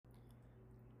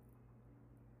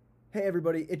Hey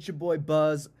everybody, it's your boy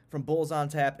Buzz from Bulls on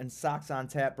Tap and Sox on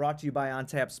Tap, brought to you by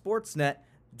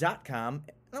OnTapSportsNet.com.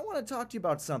 And I want to talk to you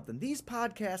about something. These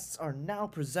podcasts are now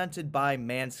presented by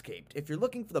Manscaped. If you're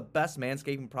looking for the best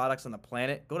manscaping products on the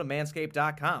planet, go to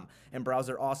Manscaped.com and browse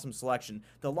their awesome selection.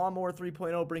 The Lawnmower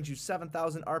 3.0 brings you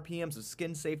 7,000 RPMs of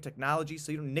skin-safe technology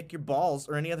so you don't nick your balls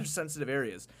or any other sensitive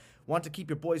areas. Want to keep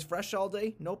your boys fresh all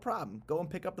day? No problem. Go and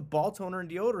pick up the ball toner and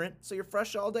deodorant so you're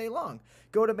fresh all day long.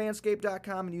 Go to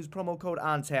manscaped.com and use promo code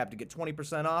ONTAP to get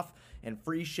 20% off and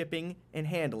free shipping and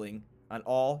handling on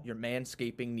all your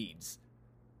manscaping needs.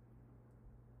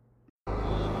 From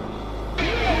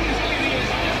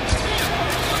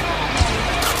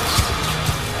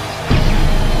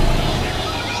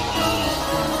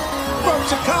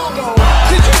Chicago,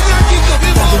 did you not get the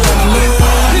memo?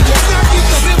 Did you not get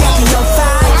the memo? On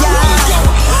fire,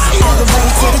 all the way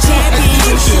to the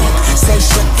championship. Say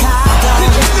Chicago,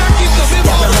 Did you not get the memo?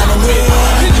 that we're running with.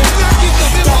 Did you not get the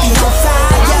memo? That we on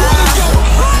fire,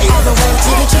 all the way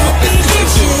to the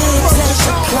championship. Say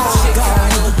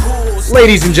Chicago.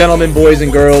 Ladies and gentlemen, boys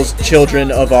and girls,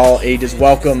 children of all ages,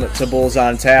 welcome to Bulls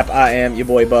on Tap. I am your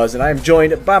boy Buzz, and I am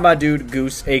joined by my dude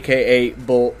Goose, aka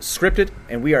Bull Scripted,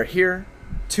 and we are here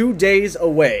 2 days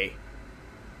away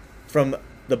from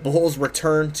the Bulls'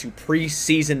 return to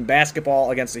preseason basketball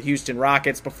against the Houston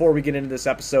Rockets. Before we get into this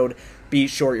episode, be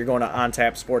sure you're going to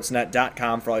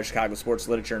OnTapSportsNet.com for all your Chicago sports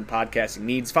literature and podcasting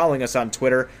needs. Following us on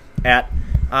Twitter at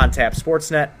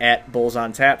OnTapSportsNet, at Bulls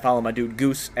on Tap. Follow my dude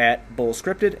Goose at Bull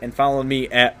Scripted, and follow me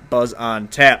at Buzz on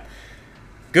Tap.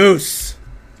 Goose,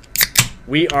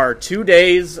 we are 2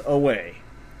 days away.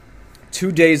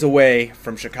 2 days away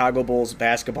from Chicago Bulls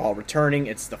basketball returning.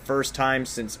 It's the first time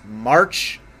since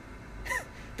March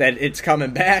that it's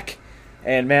coming back.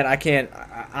 And, man,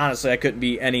 honestly, I couldn't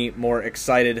be any more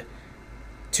excited.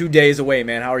 2 days away,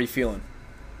 man. How are you feeling?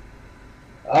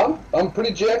 I'm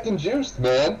pretty jacked and juiced,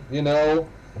 man. You know,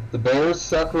 the Bears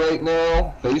suck right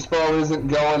now. Baseball isn't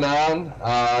going on.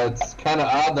 It's kind of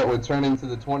odd that we're turning to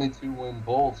the 22-win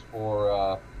Bulls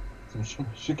for some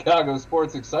Chicago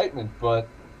sports excitement, but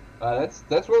that's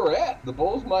where we're at. The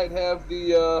Bulls might have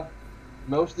the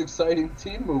most exciting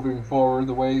team moving forward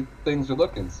the way things are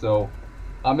looking. So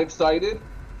I'm excited.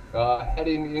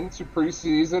 Heading into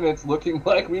preseason, it's looking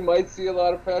like we might see a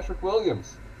lot of Patrick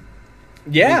Williams.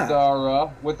 Yeah.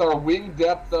 With our wing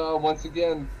depth once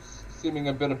again seeming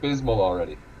a bit abysmal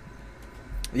already.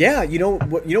 Yeah, you know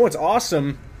what's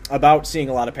awesome about seeing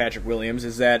a lot of Patrick Williams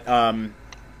is that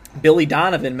Billy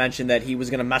Donovan mentioned that he was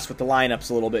going to mess with the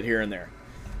lineups a little bit here and there.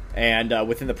 And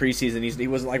within the preseason, he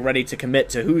wasn't like ready to commit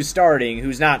to who's starting,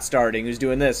 who's not starting, who's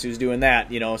doing this, who's doing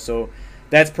that, so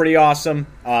that's pretty awesome,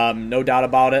 no doubt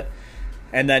about it.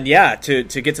 And then, yeah, to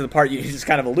get to the part you just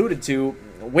kind of alluded to,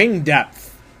 wing depth.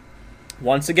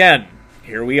 Once again,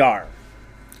 here we are.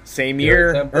 Same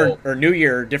year, or new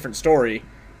year, different story.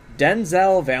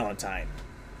 Denzel Valentine.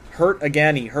 Hurt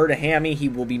again. He hurt a hammy. He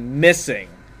will be missing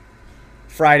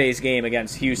Friday's game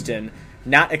against Houston.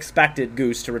 Not expected,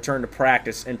 Goose, to return to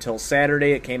practice until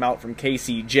Saturday. It came out from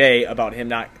KCJ about him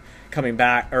not coming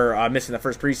back, or missing the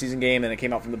first preseason game, and it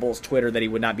came out from the Bulls' Twitter that he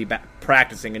would not be back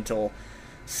practicing until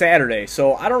Saturday.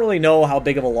 So I don't really know how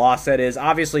big of a loss that is.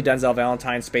 Obviously, Denzel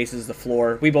Valentine spaces the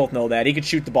floor. We both know that. He could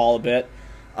shoot the ball a bit.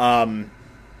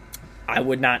 I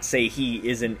would not say he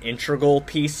is an integral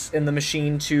piece in the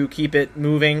machine to keep it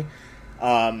moving.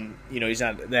 He's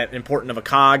not that important of a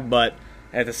cog, but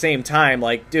at the same time,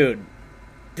 like, dude,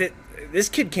 this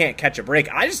kid can't catch a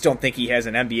break. I just don't think he has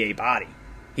an NBA body.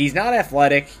 He's not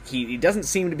athletic. He doesn't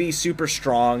seem to be super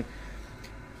strong.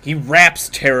 He raps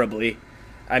terribly.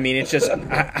 I mean, it's just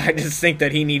I just think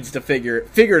that he needs to figure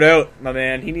it out, my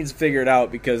man. He needs to figure it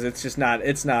out because it's just not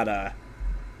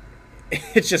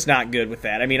good with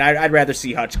that. I mean, I'd rather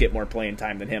see Hutch get more playing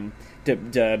time than him,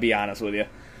 to be honest with you.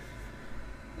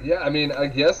 Yeah, I mean, I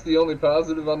guess the only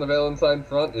positive on the Valentine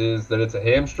front is that it's a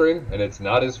hamstring and it's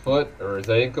not his foot or his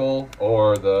ankle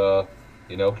or the,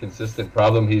 consistent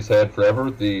problem he's had forever.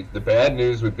 The bad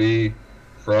news would be,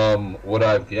 from what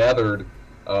I've gathered,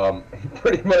 he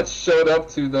pretty much showed up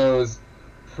to those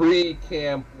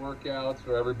pre-camp workouts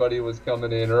where everybody was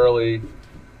coming in early,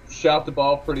 shot the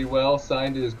ball pretty well,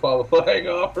 signed his qualifying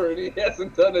offer, and he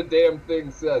hasn't done a damn thing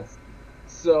since.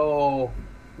 So,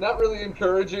 not really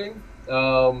encouraging.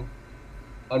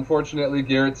 Unfortunately,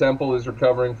 Garrett Temple is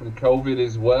recovering from COVID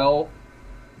as well.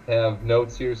 Have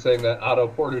notes here saying that Otto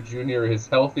Porter Jr. is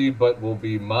healthy, but will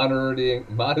be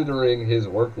monitoring his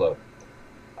workload.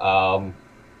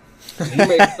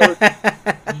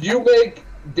 You make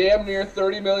damn near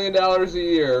 $30 million a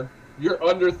year. You're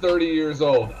under 30 years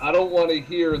old. I don't want to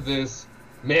hear this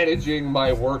managing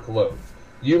my workload.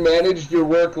 you managed your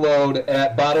workload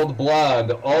at Bottled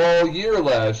Blonde all year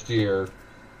last year,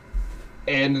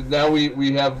 and now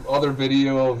we have other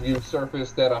video of you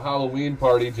surfaced at a Halloween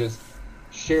party just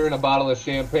sharing a bottle of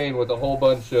champagne with a whole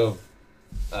bunch of,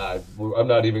 I'm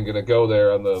not even going to go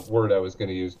there on the word I was going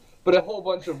to use, but a whole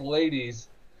bunch of ladies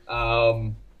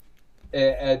at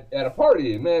a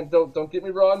party. Man, don't get me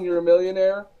wrong, you're a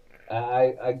millionaire.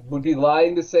 I would be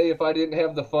lying to say if I didn't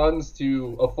have the funds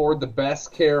to afford the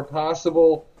best care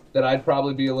possible that I'd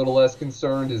probably be a little less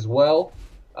concerned as well.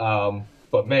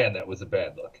 But man, that was a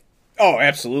bad look. Oh,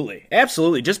 absolutely.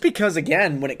 Absolutely. Just because,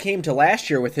 again, when it came to last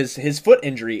year with his foot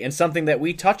injury and something that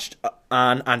we touched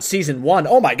on season 1,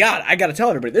 oh my God, I got to tell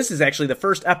everybody, this is actually the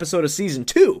first episode of season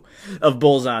 2 of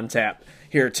Bulls on Tap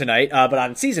here tonight. But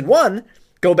on season 1,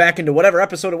 go back into whatever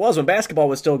episode it was when basketball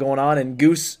was still going on and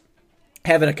Goose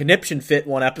having a conniption fit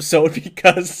one episode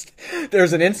because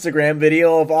there's an Instagram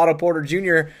video of Otto Porter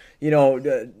Jr.,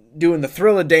 doing the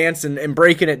Thriller dance and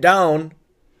breaking it down,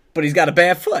 but he's got a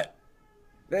bad foot.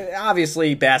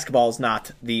 Obviously, basketball is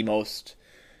not the most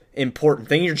important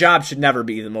thing. Your job should never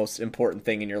be the most important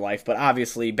thing in your life, but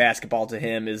obviously basketball to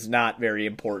him is not very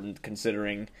important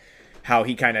considering how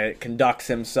he kind of conducts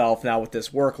himself now with this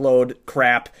workload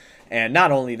crap. And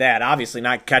not only that, obviously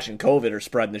not catching COVID or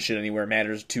spreading the shit anywhere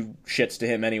matters two shits to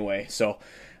him anyway. So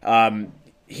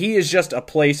he is just a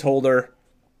placeholder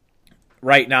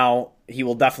right now. He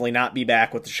will definitely not be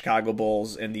back with the Chicago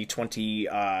Bulls in the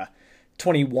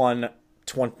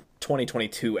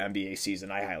 2022 NBA season.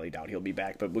 I highly doubt he'll be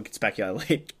back, but we could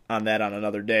speculate on that on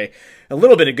another day. A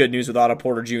little bit of good news with Otto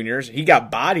Porter Jr. He got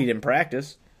bodied in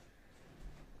practice.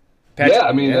 Patrick, yeah,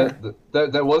 I mean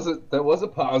that was a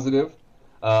positive.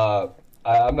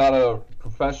 I'm not a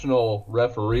professional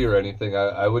referee or anything.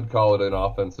 I would call it an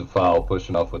offensive foul,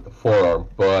 pushing off with the forearm.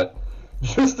 But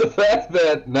just the fact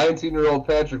that 19-year-old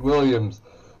Patrick Williams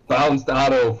bounced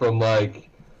Otto from like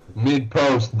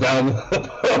mid-post down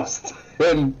the post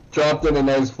and dropped in a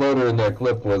nice floater in that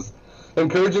clip was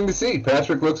encouraging to see.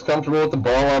 Patrick looks comfortable with the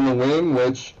ball on the wing,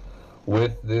 which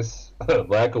with this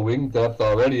lack of wing depth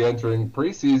already entering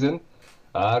preseason,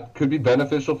 could be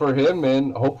beneficial for him,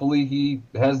 and hopefully he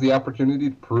has the opportunity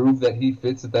to prove that he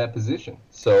fits at that position.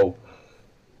 So,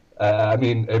 I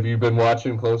mean, have you been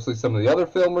watching closely some of the other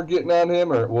film we're getting on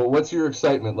him, or what's your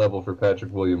excitement level for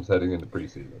Patrick Williams heading into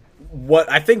preseason? What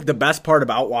I think the best part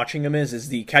about watching him is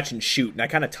the catch and shoot, and I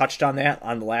kind of touched on that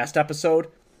on the last episode.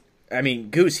 I mean,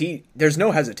 Goose, there's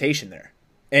no hesitation there.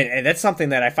 And that's something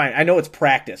that I find, I know it's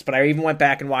practice, but I even went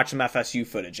back and watched some FSU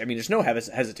footage. I mean, there's no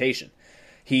hesitation.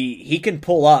 He can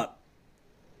pull up,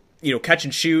 catch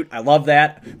and shoot. I love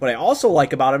that. What I also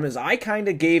like about him is I kind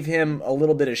of gave him a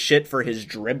little bit of shit for his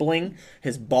dribbling,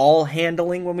 his ball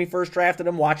handling when we first drafted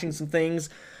him, watching some things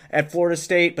at Florida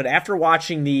State. But after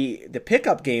watching the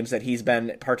pickup games that he's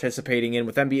been participating in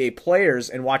with NBA players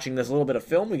and watching this little bit of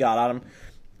film we got on him,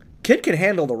 kid can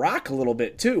handle the rock a little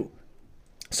bit too.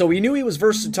 So we knew he was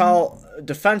versatile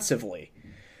defensively.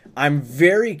 I'm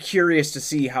very curious to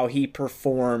see how he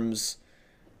performs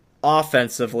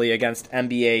offensively against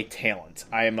NBA talent.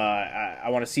 I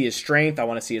want to see his strength. I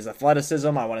want to see his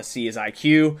athleticism. I want to see his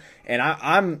IQ. And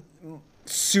I'm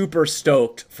super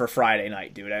stoked for Friday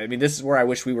night, dude. I mean, this is where I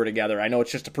wish we were together. I know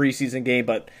it's just a preseason game,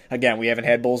 but again, we haven't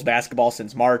had Bulls basketball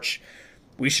since March.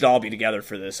 We should all be together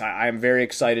for this. I am very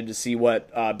excited to see what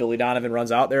Billy Donovan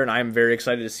runs out there, and I am very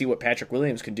excited to see what Patrick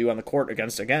Williams can do on the court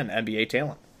against, again, NBA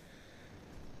talent.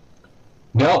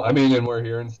 No, I mean, and we're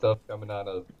hearing stuff coming out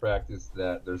of practice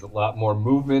that there's a lot more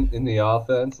movement in the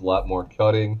offense, a lot more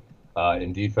cutting,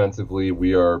 and defensively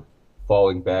we are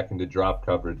falling back into drop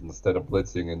coverage instead of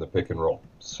blitzing in the pick and roll.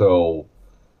 So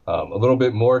a little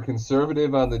bit more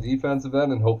conservative on the defensive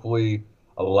end, and hopefully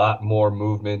a lot more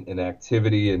movement and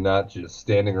activity and not just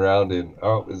standing around and,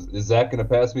 is Zach going to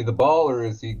pass me the ball or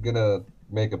is he going to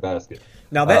make a basket?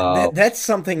 Now that's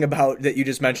something about that you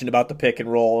just mentioned about the pick and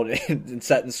roll and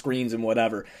setting screens and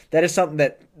whatever. That is something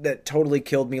that totally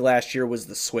killed me last year was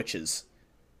the switches.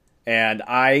 And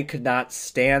I could not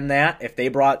stand that. If they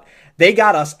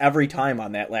got us every time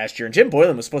on that last year. And Jim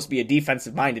Boylan was supposed to be a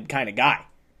defensive-minded kind of guy.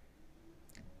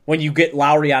 When you get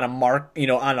Lowry on a mark,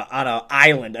 on an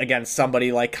island against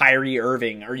somebody like Kyrie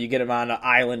Irving, or you get him on an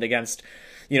island against,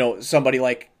 somebody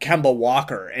like Kemba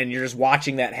Walker, and you're just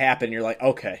watching that happen, you're like,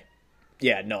 okay,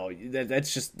 yeah, no,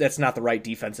 that's not the right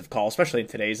defensive call, especially in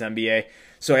today's NBA.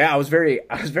 So yeah, I was very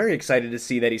excited to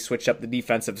see that he switched up the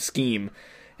defensive scheme.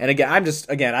 And again, I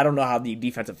don't know how the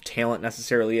defensive talent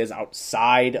necessarily is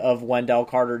outside of Wendell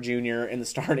Carter Jr. in the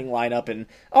starting lineup, and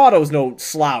Otto's no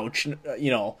slouch,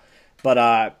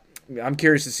 But I'm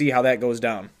curious to see how that goes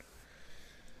down.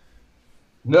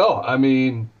 No, I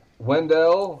mean,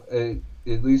 Wendell,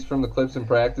 at least from the clips in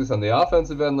practice, on the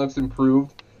offensive end looks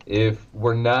improved. If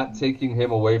we're not taking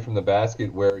him away from the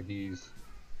basket where he's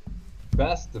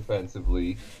best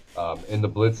defensively in the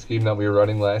blitz scheme that we were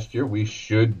running last year, we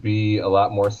should be a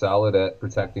lot more solid at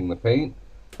protecting the paint.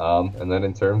 And then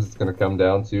in terms, it's going to come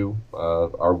down to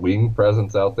our wing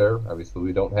presence out there. Obviously,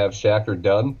 we don't have Shaq or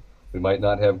Dunn. We might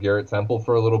not have Garrett Temple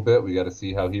for a little bit. We got to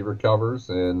see how he recovers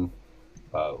and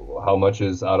how much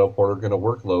is Otto Porter going to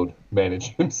workload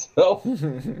manage himself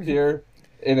here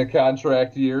in a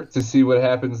contract year to see what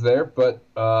happens there. But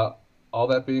all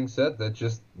that being said, that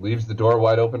just leaves the door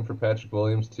wide open for Patrick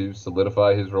Williams to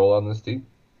solidify his role on this team.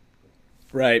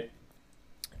 Right.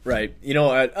 You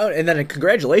know, and then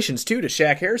congratulations, too, to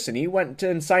Shaq Harrison. He went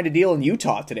and signed a deal in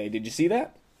Utah today. Did you see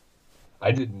that?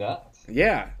 I did not.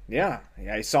 Yeah.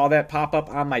 I saw that pop up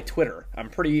on my Twitter. I'm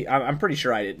pretty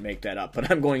sure I didn't make that up,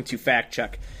 but I'm going to fact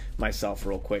check myself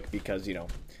real quick because, you know,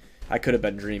 I could have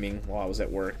been dreaming while I was at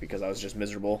work because I was just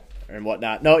miserable and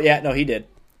whatnot. No, he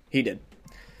did.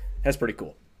 That's pretty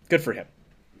cool. Good for him.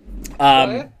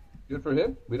 Yeah, good for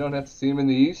him. We don't have to see him in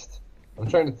the East. I'm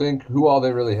trying to think who all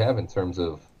they really have in terms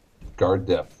of guard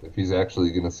depth, if he's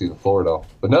actually going to see the floor at all.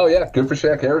 But no, yeah, good for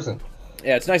Shaq Harrison.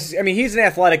 Yeah, it's nice to see. I mean, he's an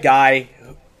athletic guy.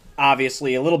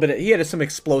 Obviously, a little bit. He had some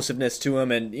explosiveness to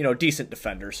him, and decent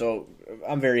defender. So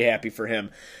I'm very happy for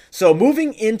him. So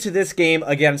moving into this game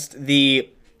against the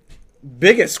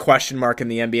biggest question mark in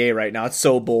the NBA right now, it's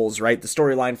so Bulls, right? The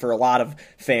storyline for a lot of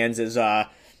fans is,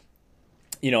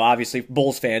 obviously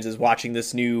Bulls fans is watching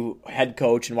this new head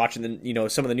coach and watching the,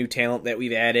 some of the new talent that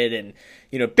we've added, and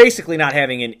basically not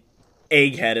having an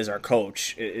egghead as our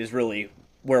coach is really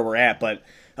where we're at. But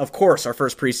of course, our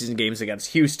first preseason game is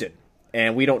against Houston.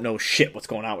 And we don't know shit what's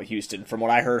going on with Houston. From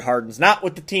what I heard, Harden's not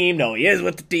with the team. No, he is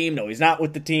with the team. No, he's not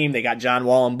with the team. They got John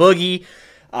Wall and Boogie.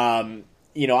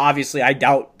 Obviously, I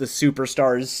doubt the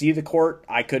superstars see the court.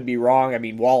 I could be wrong. I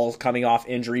mean, Wall's coming off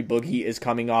injury. Boogie is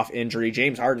coming off injury.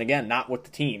 James Harden, again, not with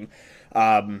the team,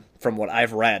 from what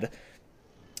I've read.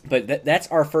 But that's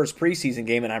our first preseason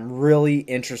game, and I'm really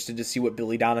interested to see what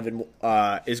Billy Donovan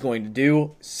is going to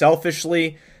do.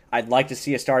 Selfishly, I'd like to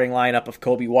see a starting lineup of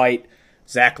Kobe White,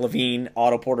 Zach LaVine,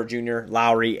 Otto Porter Jr.,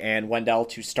 Lowry, and Wendell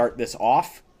to start this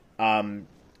off.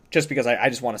 Just because I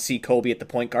just want to see Kobe at the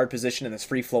point guard position in this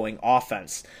free-flowing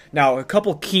offense. Now, a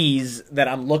couple keys that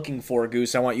I'm looking for,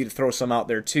 Goose, I want you to throw some out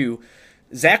there too.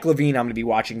 Zach LaVine, I'm going to be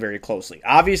watching very closely.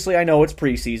 Obviously, I know it's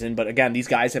preseason, but again, these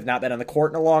guys have not been on the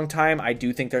court in a long time. I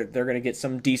do think they're going to get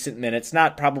some decent minutes,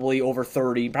 not probably over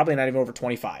 30, probably not even over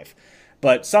 25,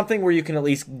 but something where you can at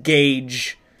least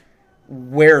gauge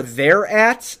where they're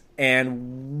at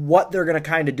and what they're going to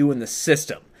kind of do in the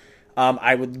system.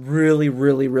 I would really,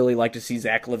 really, really like to see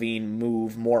Zach LaVine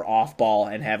move more off ball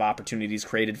and have opportunities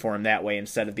created for him that way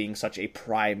instead of being such a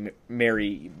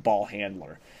primary ball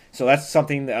handler. So that's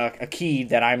something, a key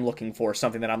that I'm looking for,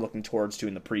 something that I'm looking towards to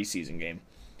in the preseason game.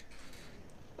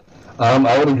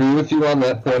 I would agree with you on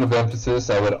that point of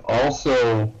emphasis. I would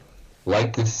also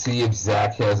like to see if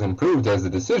Zach has improved as a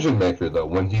decision maker, though.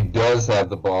 When he does have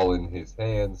the ball in his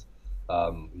hands,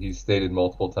 he's stated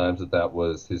multiple times that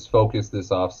was his focus this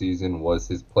offseason, was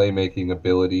his playmaking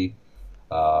ability.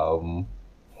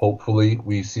 Hopefully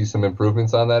we see some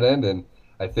improvements on that end, and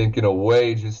I think in a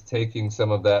way just taking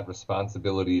some of that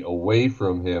responsibility away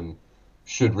from him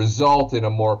should result in a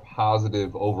more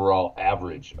positive overall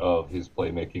average of his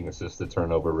playmaking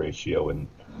assist-to-turnover ratio and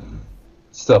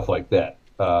stuff like that.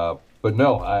 But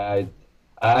no,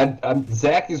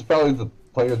 Zach is probably the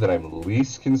player that I'm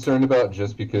least concerned about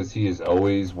just because he is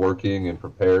always working and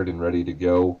prepared and ready to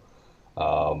go.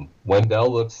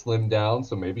 Wendell looks slimmed down,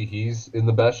 so maybe he's in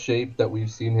the best shape that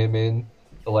we've seen him in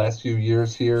the last few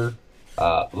years here.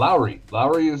 Lowry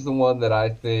is the one that I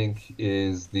think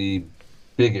is the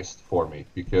biggest for me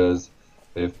because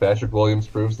if Patrick Williams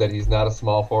proves that he's not a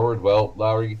small forward, well,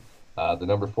 Lowry, the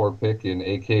number 4 pick in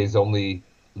AK's only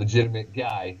legitimate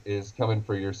guy, is coming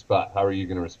for your spot. How are you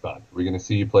going to respond? We're going to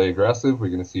see you play aggressive. We're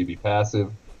going to see you be passive.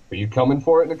 Are you coming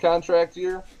for it in a contract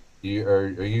year?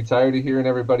 Are you tired of hearing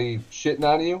everybody shitting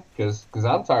on you? Because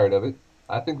I'm tired of it.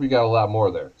 I think we got a lot more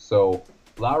there. So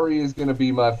Lowry is going to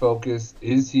be my focus.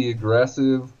 Is he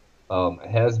aggressive?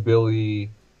 Has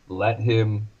Billy let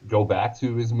him go back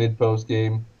to his mid-post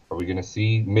game? Are we going to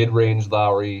see mid-range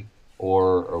Lowry?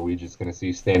 Or are we just going to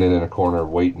see standing in a corner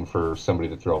waiting for somebody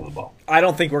to throw him the ball? I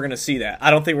don't think we're going to see that.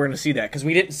 Because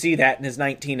we didn't see that in his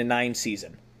 19-9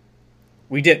 season.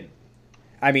 We didn't.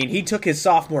 I mean, he took his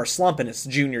sophomore slump in his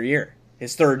junior year,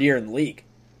 his third year in the league.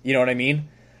 You know what I mean?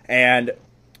 And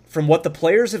from what the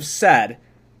players have said,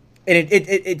 And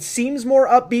it seems more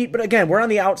upbeat, but again, we're on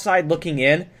the outside looking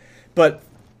in. But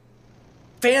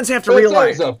fans have to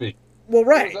realize. It was upbeat. Well,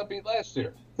 right. It was upbeat last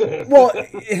year. Well,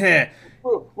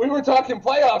 we were talking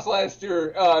playoffs last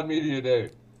year on Media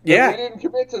Day. Yeah. We didn't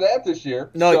commit to that this year.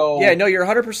 No, so. yeah, no, you're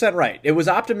 100% right. It was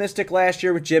optimistic last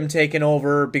year with Jim taking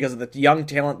over because of the young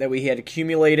talent that we had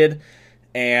accumulated.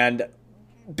 And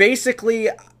basically,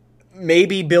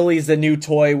 maybe Billy's the new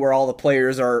toy where all the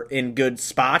players are in good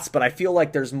spots, but I feel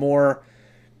like there's more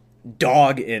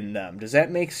dog in them. Does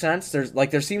that make sense?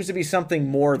 There seems to be something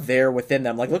more there within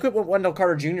them. Like, look at what Wendell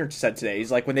Carter Jr. said today.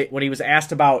 He's like, when he was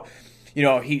asked about,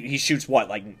 he shoots what,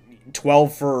 like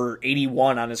 12 for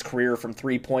 81 on his career from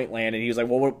 3-point land, and he was like,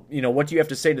 well, what do you have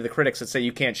to say to the critics that say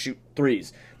you can't shoot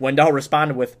threes? Wendell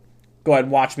responded with, go ahead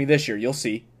and watch me this year, you'll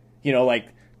see.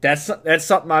 That's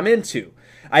something I'm into.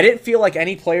 I didn't feel like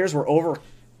any players were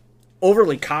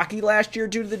overly cocky last year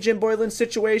due to the Jim Boylan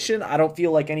situation. I don't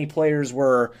feel like any players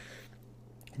were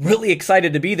really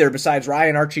excited to be there besides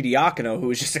Ryan Arcidiacono, who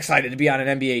was just excited to be on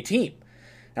an NBA team.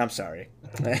 I'm sorry.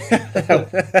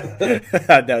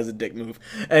 That was a dick move.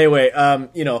 Anyway,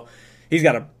 he's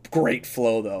got a great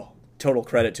flow, though. Total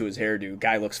credit to his hairdo.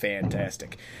 Guy looks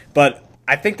fantastic. But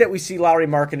I think that we see Lauri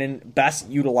Markkanen best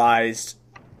utilized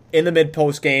in the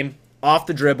mid-post game, off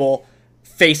the dribble,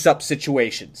 face-up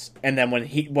situations. And then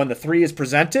when the three is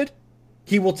presented,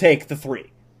 he will take the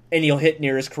three, and he'll hit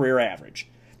near his career average.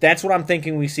 That's what I'm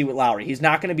thinking we see with Lauri. He's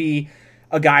not going to be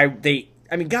a guy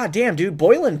goddamn, dude,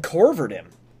 Boylan Korvered him.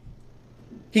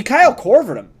 He Kyle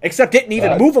Korvered him, except didn't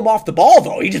even move him off the ball,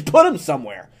 though. He just put him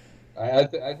somewhere. I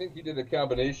think he did a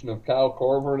combination of Kyle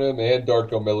Korver him and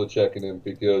Darko Milicic in him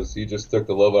because he just took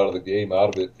the love out of the game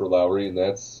out of it for Lauri, and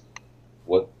that's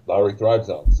what Lauri thrives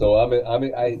on. So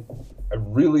I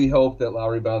really hope that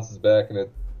Lauri bounces back, and at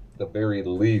the very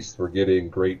least we're getting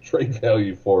great trade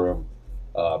value for him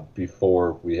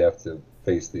before we have to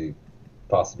face the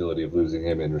possibility of losing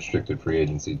him in restricted free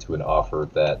agency to an offer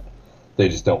that they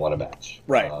just don't want to match.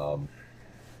 Right.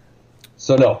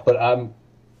 So no, but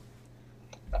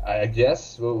I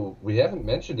guess we haven't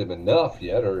mentioned him enough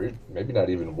yet, or maybe not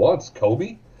even once.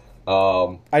 Kobe.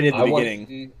 I did in the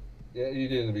beginning. Yeah, you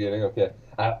did in the beginning. Okay.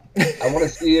 I want to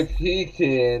see if he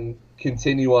can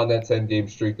continue on that 10-game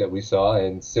streak that we saw,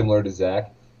 and similar to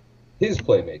Zach, his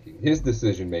playmaking, his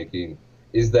decision-making,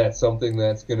 is that something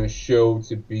that's going to show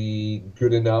to be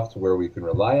good enough to where we can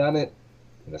rely on it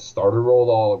in a starter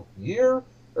role all year,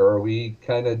 or are we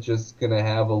kind of just going to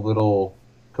have a little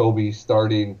Kobe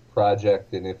starting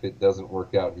project, and if it doesn't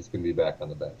work out, he's going to be back on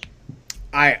the bench?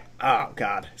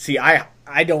 See, I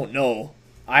don't know.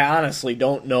 I honestly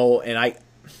don't know, and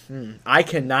I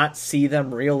cannot see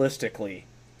them realistically,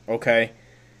 okay,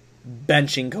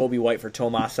 benching Kobe White for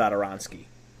Tomas Satoransky.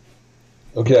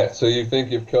 Okay, so you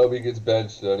think if Kobe gets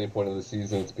benched at any point in the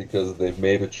season, it's because they've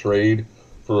made a trade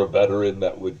for a veteran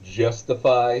that would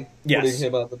justify putting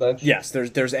him on the bench? Yes,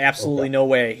 there's absolutely no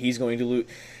way he's going to lose.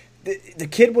 The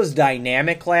kid was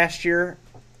dynamic last year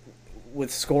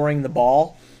with scoring the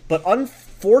ball, but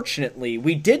unfortunately,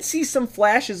 we did see some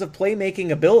flashes of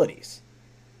playmaking abilities.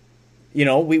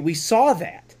 We saw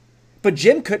that, but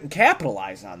Jim couldn't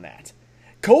capitalize on that.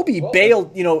 Kobe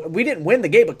bailed, we didn't win the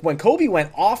game, but when Kobe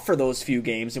went off for those few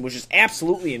games and was just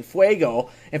absolutely in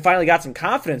fuego and finally got some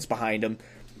confidence behind him,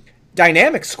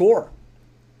 dynamic score.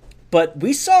 But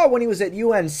we saw when he was at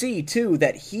UNC, too,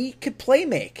 that he could play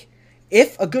make.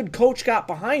 If a good coach got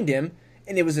behind him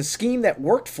and it was a scheme that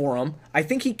worked for him, I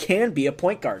think he can be a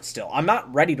point guard still. I'm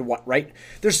not ready to right?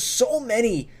 There's so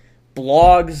many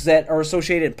blogs that are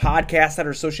associated, podcasts that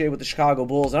are associated with the Chicago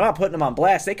Bulls. I'm not putting them on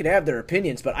blast. They can have their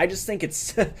opinions, but I just think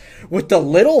it's with the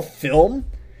little film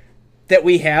that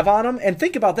we have on him. And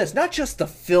think about this, not just the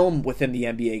film within the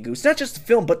NBA, Goose, not just the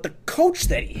film, but the coach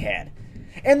that he had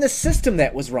and the system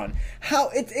that was run. How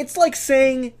it's like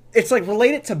saying, it's like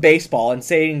related to baseball and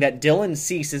saying that Dylan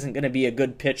Cease isn't going to be a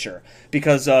good pitcher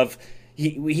because of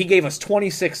he gave us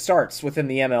 26 starts within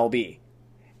the MLB.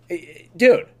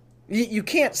 Dude, you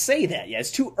can't say that yet.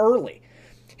 It's too early.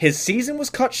 His season was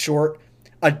cut short.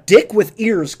 A dick with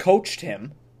ears coached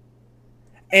him.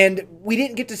 And we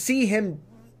didn't get to see him.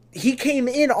 He came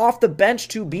in off the bench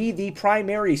to be the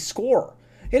primary scorer.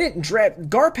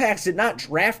 Garpax did not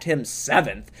draft him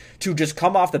 7th to just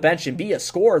come off the bench and be a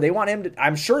scorer.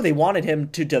 I'm sure they wanted him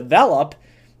to develop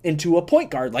into a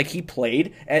point guard like he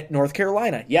played at North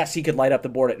Carolina. Yes, he could light up the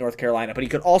board at North Carolina, but he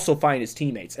could also find his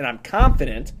teammates. And I'm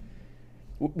confident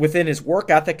within his work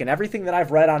ethic and everything that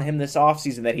I've read on him this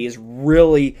offseason that he is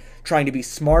really trying to be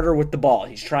smarter with the ball.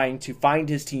 He's trying to find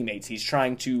his teammates. He's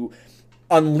trying to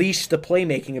unleash the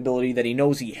playmaking ability that he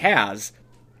knows he has,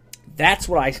 That's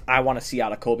what I want to see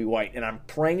out of Kobe White, and I'm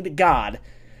praying to God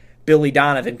Billy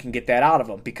Donovan can get that out of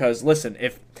him. Because listen,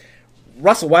 if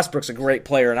Russell Westbrook's a great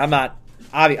player, and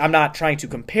I'm not trying to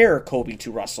compare Kobe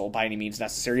to Russell by any means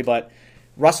necessary, but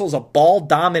Russell's a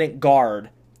ball-dominant guard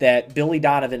that Billy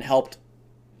Donovan helped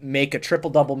make a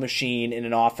triple-double machine in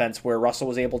an offense where Russell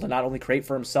was able to not only create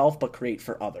for himself, but create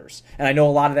for others. And I know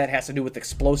a lot of that has to do with the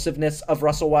explosiveness of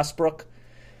Russell Westbrook,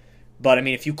 but, I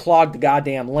mean, if you clog the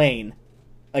goddamn lane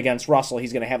against Russell,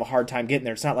 he's going to have a hard time getting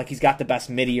there. It's not like he's got the best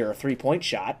midi or a three-point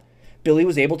shot. Billy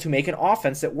was able to make an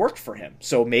offense that worked for him.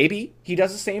 So maybe he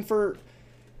does the same for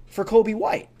Kobe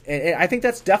White. And I think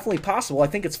that's definitely possible. I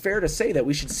think it's fair to say that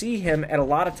we should see him at a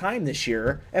lot of time this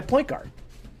year at point guard.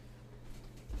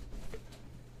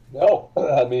 No,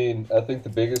 I mean, I think the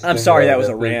biggest I'm thing sorry, that was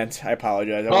a rant. I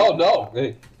apologize. Oh, no.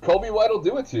 Hey, Kobe White will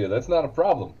do it to you. That's not a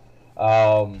problem.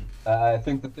 I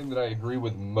think the thing that I agree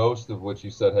with most of what you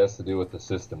said has to do with the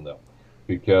system, though.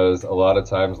 Because a lot of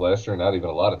times last year, not even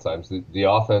a lot of times, the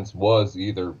offense was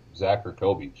either Zach or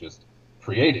Kobe just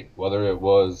creating, whether it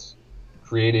was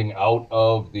creating out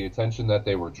of the attention that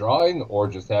they were drawing or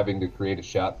just having to create a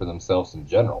shot for themselves in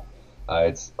general.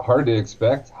 It's hard to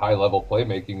expect high-level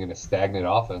playmaking in a stagnant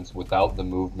offense without the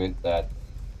movement that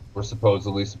we're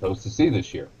supposedly supposed to see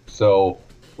this year. So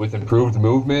with improved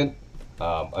movement,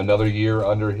 another year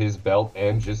under his belt,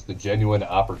 and just the genuine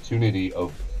opportunity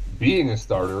of being a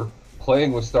starter,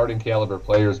 playing with starting caliber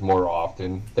players more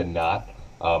often than not.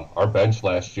 Our bench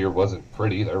last year wasn't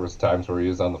pretty. There was times where he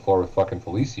was on the floor with fucking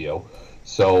Felicio.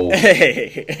 So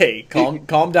hey,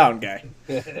 calm down, guy.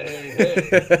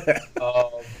 hey.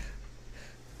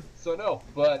 So no,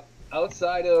 but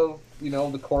outside of,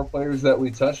 the core players that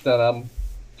we touched on, I'm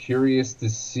curious to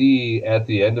see at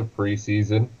the end of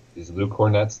preseason, is Luke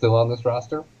Cornett still on this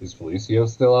roster? Is Felicio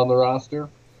still on the roster?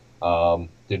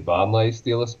 Did Vonleh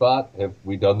steal a spot? Have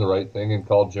we done the right thing and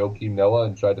called Joakim Noah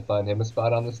and tried to find him a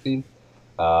spot on this team?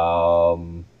 Yeah,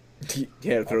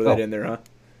 throw that in there, huh?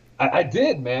 I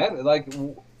did, man. Like,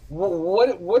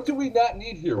 what do we not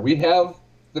need here? We have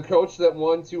the coach that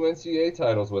won 2 NCAA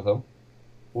titles with him.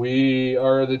 We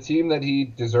are the team that he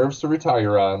deserves to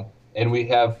retire on, and we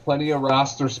have plenty of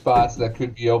roster spots that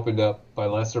could be opened up by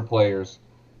lesser players.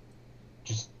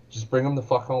 Just bring them the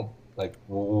fuck home. Like,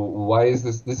 why is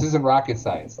this? This isn't rocket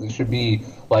science. This should be,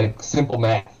 like, simple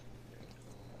math.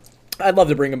 I'd love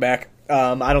to bring him back.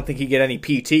 I don't think he'd get any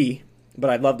PT, but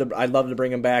I'd love to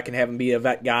bring him back and have him be a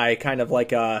vet guy, kind of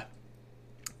like Juan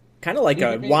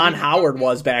Howard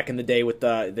was back in the day with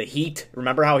the Heat.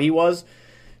 Remember how he was?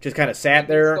 Just kind of sat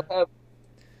there.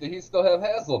 He still have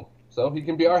Haslam, so he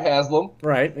can be our Haslam.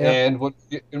 Right. Yeah. And when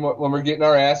we're getting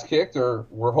our ass kicked, or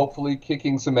we're hopefully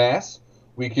kicking some ass,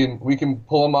 we can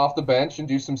pull him off the bench and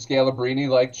do some Scalabrini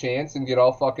like chants and get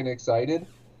all fucking excited.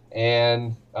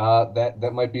 And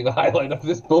that might be the highlight of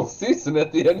this Bulls season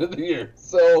at the end of the year.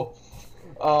 So,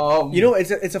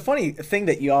 it's a funny thing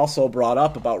that you also brought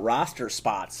up about roster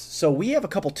spots. So we have a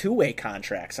couple two-way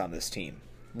contracts on this team.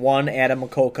 One, Adam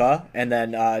Makoka, and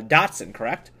then Dotson,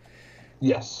 correct?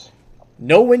 Yes.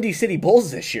 No Windy City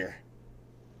Bulls this year.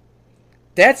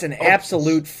 That's an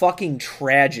absolute fucking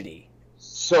tragedy.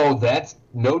 So that's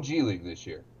no G League this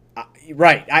year.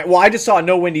 Right. I just saw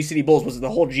no Windy City Bulls. Was it the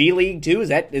whole G League too? Is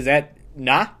that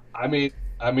nah? I mean,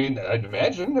 I'd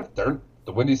imagine if the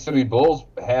Windy City Bulls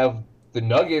have the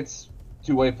Nuggets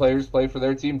two-way players play for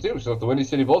their team too. So if the Windy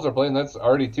City Bulls are playing, that's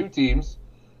already two teams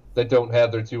that don't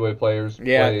have their two-way players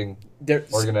playing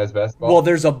organized basketball. Well,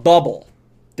 there's a bubble.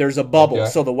 Okay.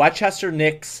 So the Westchester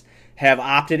Knicks have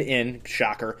opted in,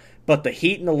 shocker, but the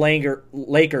Heat and the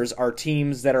Lakers are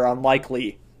teams that are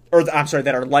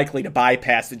that are likely to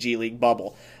bypass the G League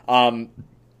bubble. And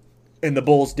the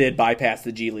Bulls did bypass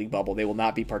the G League bubble. They will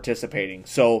not be participating.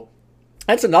 So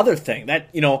that's another thing. That,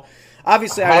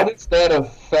 obviously... How does that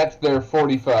affect their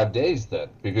 45 days then?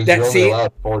 Because you're only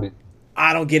allowed 40...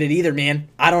 I don't get it either, man.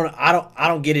 I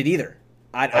don't get it either.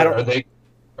 I don't.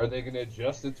 Are they going to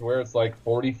adjust it to where it's like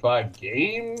 45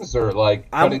 games, or like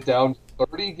cut it down to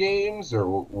 30 games, or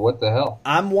what the hell?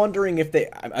 I'm wondering if they.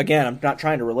 Again, I'm not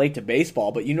trying to relate to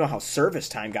baseball, but you know how service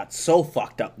time got so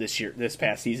fucked up this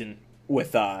past season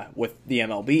with the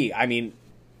MLB. I mean,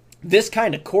 this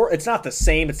kind of it's not the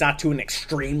same. It's not to an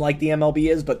extreme like the MLB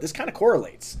is, but this kind of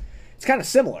correlates. It's kind of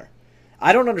similar.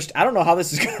 I don't understand. I don't know how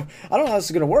this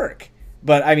is going to work.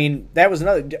 But, I mean, that was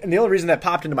another... And the only reason that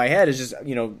popped into my head is just,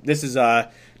 this is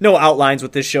no outlines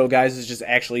with this show, guys. It's just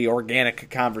actually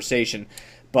organic conversation.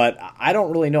 But I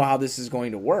don't really know how this is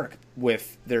going to work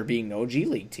with there being no G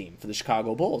League team for the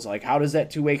Chicago Bulls. Like, how does that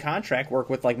two-way contract work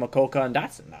with, like, Makoka and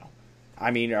Dotson now?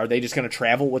 I mean, are they just going to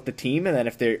travel with the team, and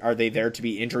then are they there to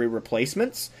be injury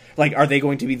replacements? Like, are they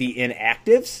going to be the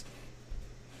inactives?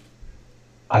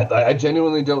 I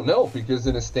genuinely don't know, because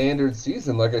in a standard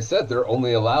season, like I said, they're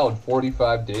only allowed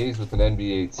 45 days with an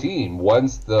NBA team.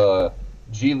 Once the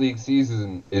G League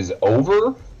season is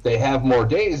over, they have more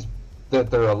days that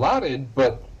they're allotted,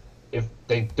 but if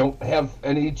they don't have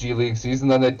any G League season,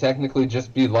 then they'd technically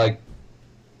just be like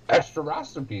extra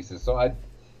roster pieces. So I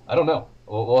don't know.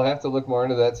 We'll have to look more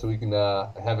into that so we can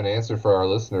have an answer for our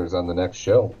listeners on the next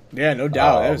show. Yeah, no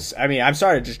doubt. I'm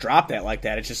sorry to just drop that like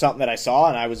that. It's just something that I saw,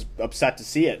 and I was upset to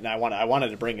see it, and I wanted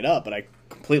to bring it up, but I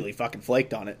completely fucking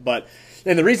flaked on it.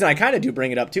 And the reason I kind of do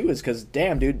bring it up, too, is because,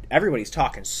 damn, dude, everybody's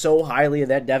talking so highly of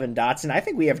that Devin Dotson. I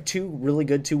think we have two really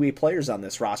good two-way players on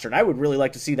this roster, and I would really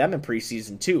like to see them in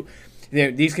preseason, too.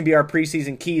 These can be our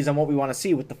preseason keys on what we want to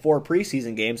see with the 4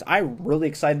 preseason games. I'm really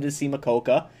excited to see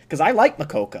Makoka, because I like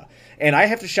Makoka. And I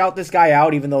have to shout this guy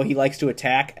out, even though he likes to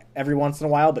attack every once in a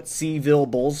while, but Seville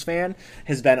Bulls fan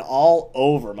has been all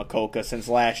over Makoka since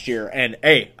last year. And,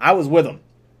 hey, I was with him.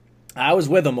 I was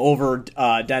with him over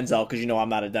Denzel, because I'm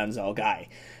not a Denzel guy.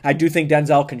 I do think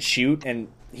Denzel can shoot, and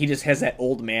he just has that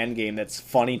old man game that's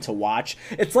funny to watch.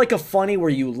 It's like a funny where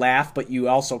you laugh, but you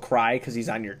also cry because he's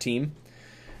on your team.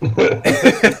 But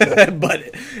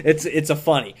it's a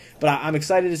funny. But I'm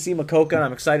excited to see Makoka, and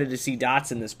I'm excited to see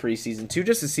Dotson this preseason too,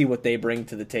 just to see what they bring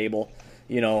to the table.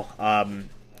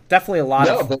 Definitely a lot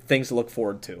of things to look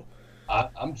forward to.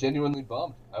 I'm genuinely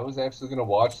bummed. I was actually going to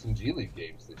watch some G League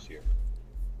games this year.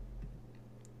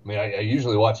 I mean, I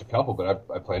usually watch a couple, but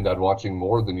I planned on watching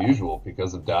more than usual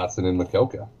because of Dotson and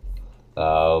Makoka.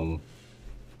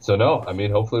 So no, I mean,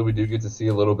 hopefully we do get to see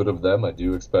a little bit of them. I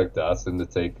do expect Dotson to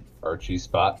take Archie's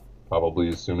spot probably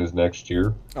as soon as next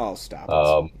year. Oh, stop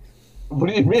it. What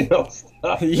do you mean? Oh,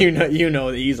 stop. You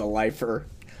know that he's a lifer.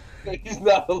 He's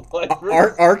not a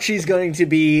lifer. Archie's going to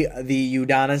be the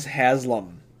Udonis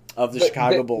Haslam of the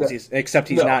Chicago Bulls, except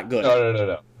he's not good.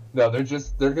 No,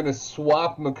 they're going to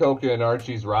swap Makoka and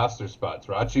Archie's roster spots.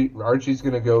 Archie's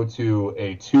going to go to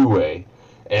a two-way,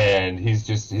 and he's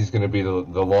going to be the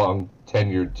long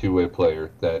tenured two-way player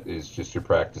that is just your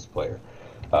practice player.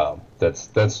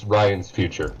 That's Ryan's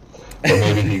future. Or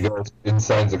maybe he goes and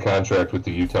signs a contract with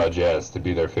the Utah Jazz to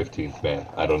be their 15th man.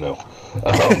 I don't know.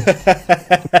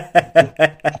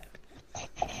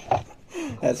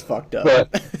 That's fucked up. But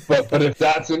if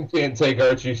Dotson can't take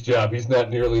Archie's job, he's not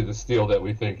nearly the steal that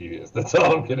we think he is. That's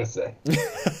all I'm gonna say.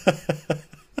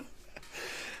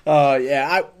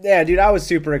 Dude, I was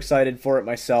super excited for it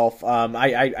myself.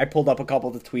 I pulled up a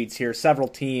couple of the tweets here. Several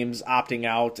teams opting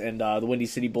out, and the Windy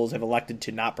City Bulls have elected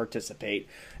to not participate,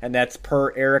 and that's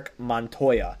per Eric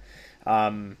Montoya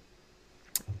of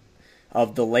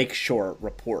the Lakeshore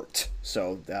Report.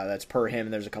 So that's per him,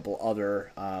 and there's a couple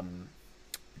other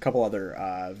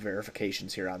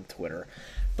verifications here on Twitter.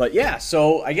 But yeah,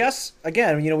 so I guess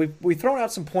again, we've thrown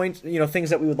out some points,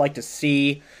 things that we would like to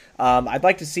see. I'd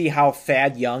like to see how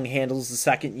Thad Young handles the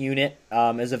second unit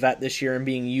as a vet this year and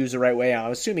being used the right way.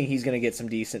 I'm assuming he's going to get some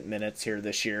decent minutes here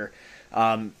this year.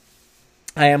 I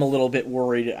am a little bit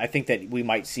worried. I think that we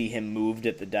might see him moved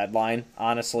at the deadline,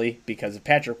 honestly, because if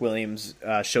Patrick Williams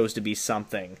shows to be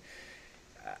something,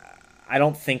 I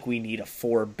don't think we need a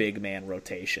 4 big man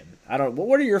rotation.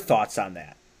 What are your thoughts on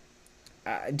that?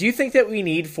 Do you think that we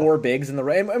need 4 bigs in the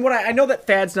right? And I know that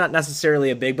Thad's not necessarily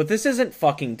a big, but this isn't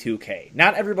fucking 2K.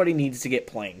 Not everybody needs to get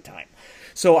playing time.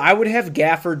 So I would have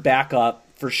Gafford back up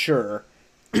for sure.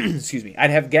 Excuse me. I'd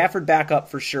have Gafford back up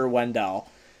for sure, Wendell.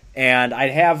 And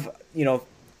I'd have,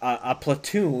 a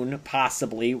platoon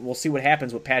possibly. We'll see what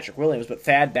happens with Patrick Williams, but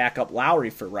Thad back up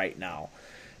Lowry for right now.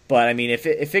 But I mean, if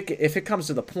it comes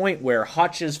to the point where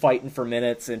Hutch is fighting for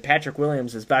minutes and Patrick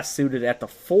Williams is best suited at the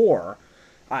 4,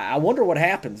 I wonder what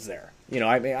happens there.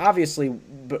 I mean, obviously,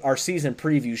 our season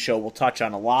preview show will touch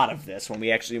on a lot of this when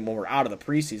we're out of the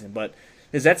preseason. But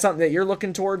is that something that you're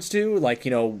looking towards too? Like,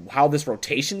 how this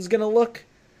rotation's going to look?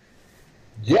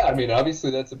 Yeah, I mean, obviously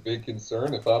that's a big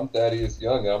concern. If I'm Thaddeus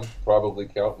Young, I'm probably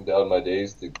counting down my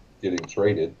days to getting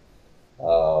traded.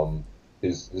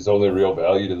 His only real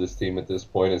value to this team at this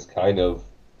point is kind of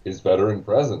his veteran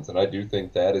presence, and I do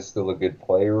think Thad is still a good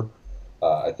player.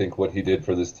 I think what he did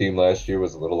for this team last year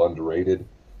was a little underrated.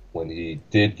 When he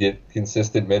did get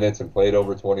consistent minutes and played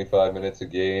over 25 minutes a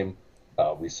game,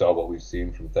 we saw what we've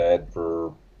seen from Thad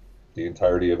for the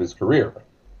entirety of his career.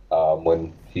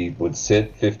 When he would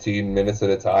sit 15 minutes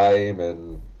at a time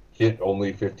and hit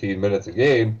only 15 minutes a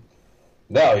game,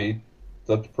 now he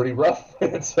looked pretty rough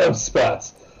at some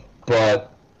spots.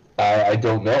 But I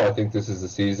don't know. I think this is a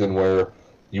season where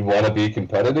you want to be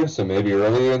competitive, so maybe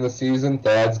earlier in the season,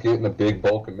 Thad's getting a big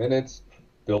bulk of minutes.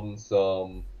 building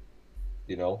some,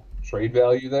 trade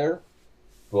value there.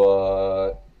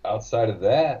 But outside of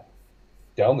that,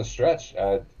 down the stretch,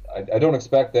 I don't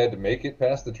expect that to make it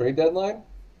past the trade deadline.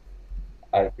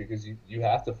 Because you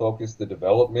have to focus the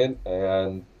development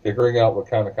and figuring out what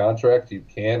kind of contract you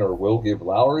can or will give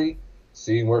Lowry,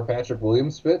 seeing where Patrick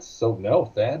Williams fits. So, no,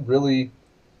 Thad really,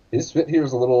 his fit here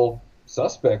is a little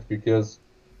suspect because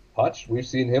Hutch, we've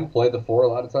seen him play the 4 a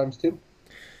lot of times too.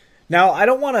 Now, I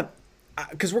don't want to,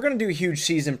 because we're going to do a huge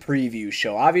season preview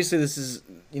show. Obviously, this is,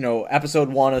 episode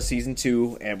 1 of season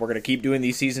 2, and we're going to keep doing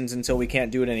these seasons until we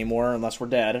can't do it anymore, unless we're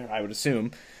dead, I would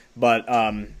assume. But,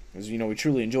 because, we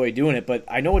truly enjoy doing it. But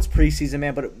I know it's preseason,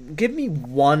 man, but give me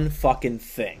one fucking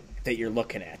thing that you're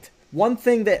looking at. One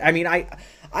thing that,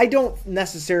 I don't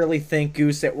necessarily think,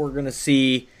 Goose, that we're going to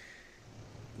see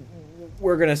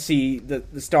the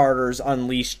starters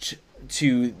unleashed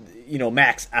to,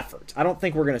 max effort. I don't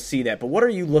think we're going to see that. But what are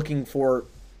you looking for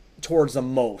towards the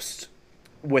most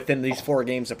within these 4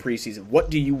 games of preseason? What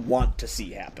do you want to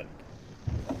see happen?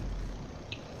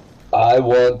 I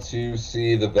want to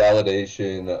see the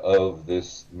validation of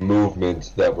this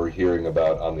movement that we're hearing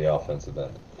about on the offensive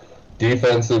end.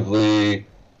 Defensively,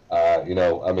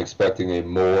 I'm expecting a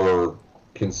more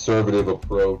conservative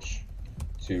approach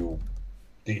to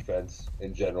defense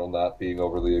in general, not being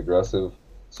overly aggressive.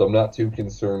 So I'm not too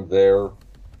concerned there.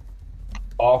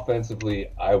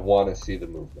 Offensively, I want to see the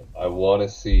movement. I want to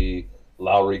see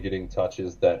Lowry getting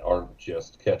touches that aren't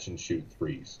just catch and shoot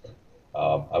threes.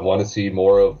 I want to see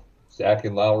more of Zach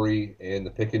and Lowry in the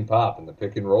pick and pop and the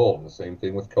pick and roll, and the same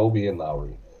thing with Kobe and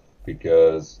Lowry.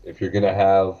 Because if you're going to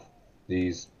have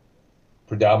these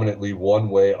predominantly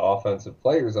one-way offensive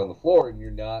players on the floor and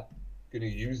you're not going to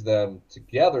use them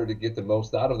together to get the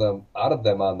most out of them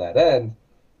on that end,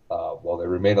 while they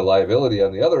remain a liability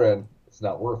on the other end, it's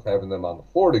not worth having them on the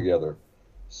floor together.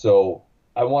 So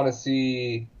I want to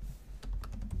see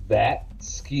that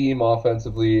scheme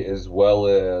offensively, as well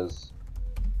as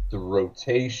the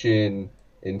rotation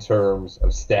in terms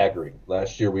of staggering.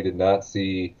 Last year we did not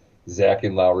see Zach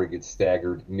and Lowry get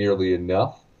staggered nearly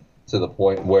enough to the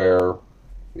point where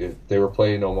they were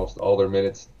playing almost all their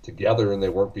minutes together and they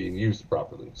weren't being used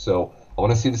properly. So I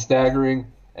want to see the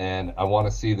staggering, and I want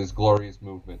to see this glorious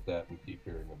movement that we keep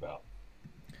hearing about.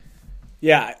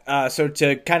 Yeah, so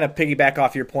to kind of piggyback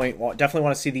off your point, definitely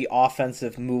want to see the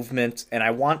offensive movement, and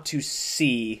I want to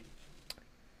see,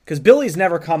 because Billy's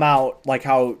never come out like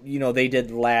how, they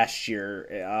did last year,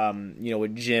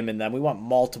 with Jim and them. We want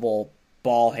multiple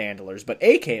ball handlers, but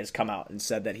AK has come out and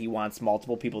said that he wants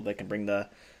multiple people that can bring the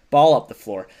ball up the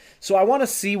floor. So I want to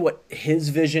see what his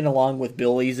vision along with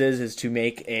Billy's is to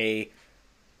make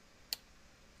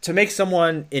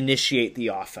someone initiate the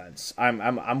offense.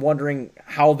 I'm wondering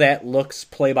how that looks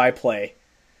play by play,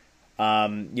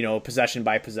 possession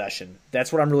by possession.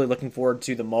 That's what I'm really looking forward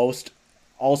to the most.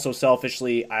 Also,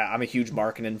 selfishly, I'm a huge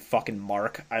Markkanen fucking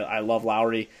mark. I love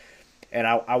Lowry, and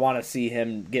I want to see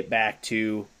him get back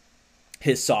to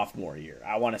his sophomore year.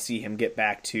 I want to see him get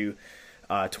back to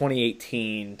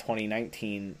 2018,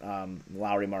 2019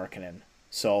 Lowry Markkanen.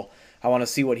 So I want to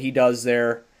see what he does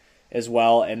there as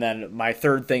well. And then my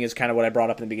third thing is kind of what I brought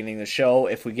up in the beginning of the show.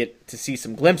 If we get to see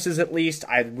some glimpses at least,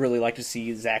 I'd really like to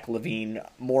see Zach LaVine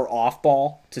more off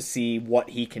ball to see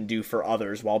what he can do for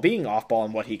others while being off ball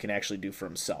and what he can actually do for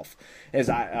himself. As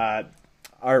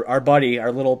our buddy,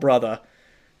 our little brother,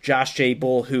 Josh J.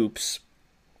 Bull Hoops,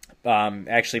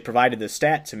 actually provided this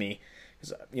stat to me.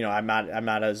 I'm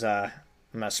not a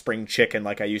spring chicken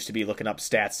like I used to be looking up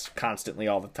stats constantly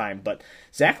all the time. But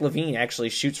Zach LaVine actually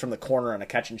shoots from the corner on a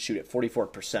catch and shoot at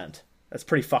 44%. That's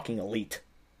pretty fucking elite.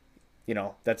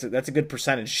 That's a good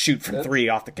percentage shoot from three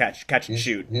off the catch and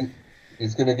shoot.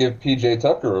 He's going to give PJ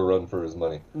Tucker a run for his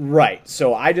money. Right.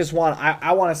 So I just want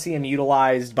to see him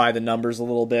utilized by the numbers a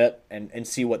little bit and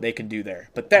see what they can do there.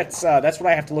 But that's what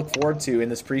I have to look forward to in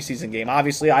this preseason game.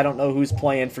 Obviously, I don't know who's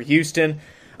playing for Houston.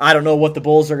 I don't know what the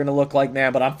Bulls are going to look like,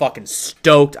 man, but I'm fucking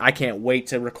stoked. I can't wait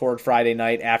to record Friday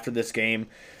night after this game.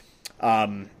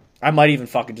 I might even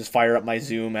fucking just fire up my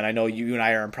Zoom, and I know you and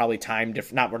I are in probably time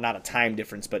different. We're not a time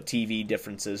difference, but TV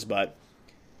differences. But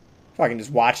if I can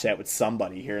just watch that with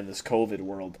somebody here in this COVID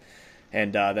world,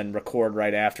 and then record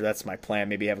right after, that's my plan.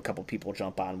 Maybe have a couple people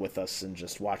jump on with us and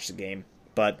just watch the game.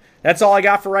 But that's all I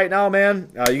got for right now,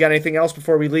 man. You got anything else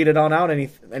before we lead it on out?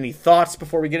 Any thoughts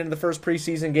before we get into the first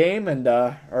preseason game, and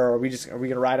or are we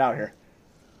gonna ride out here?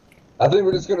 I think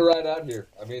we're just gonna ride out here.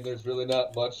 There's really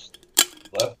not much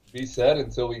left to be said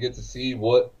until we get to see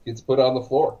what gets put on the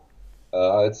floor.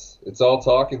 It's all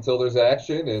talk until there's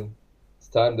action, and it's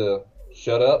time to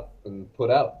shut up and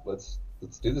put out. Let's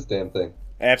do this damn thing.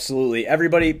 Absolutely.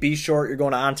 Everybody, be sure you're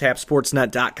going to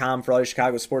OnTapSportsNet.com for all your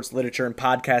Chicago sports literature and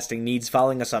podcasting needs.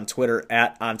 Following us on Twitter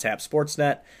at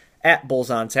OnTapSportsNet, at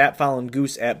BullsOnTap, following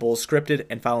Goose at BullsScripted,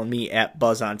 and following me at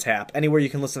BuzzOnTap. Anywhere you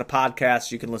can listen to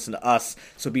podcasts, you can listen to us,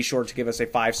 so be sure to give us a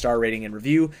 5-star rating and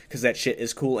review, because that shit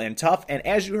is cool and tough. And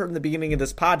as you heard in the beginning of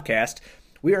this podcast,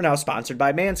 we are now sponsored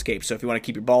by Manscaped, so if you want to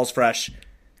keep your balls fresh,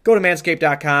 go to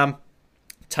Manscaped.com,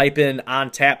 type in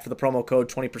OnTap for the promo code,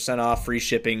 20% off, free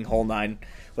shipping, whole nine.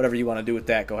 Whatever you want to do with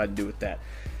that, go ahead and do with that.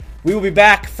 We will be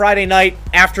back Friday night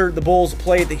after the Bulls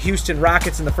play the Houston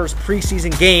Rockets in the first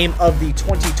preseason game of the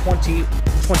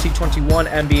 2020-2021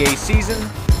 NBA season.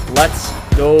 Let's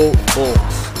go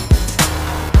Bulls.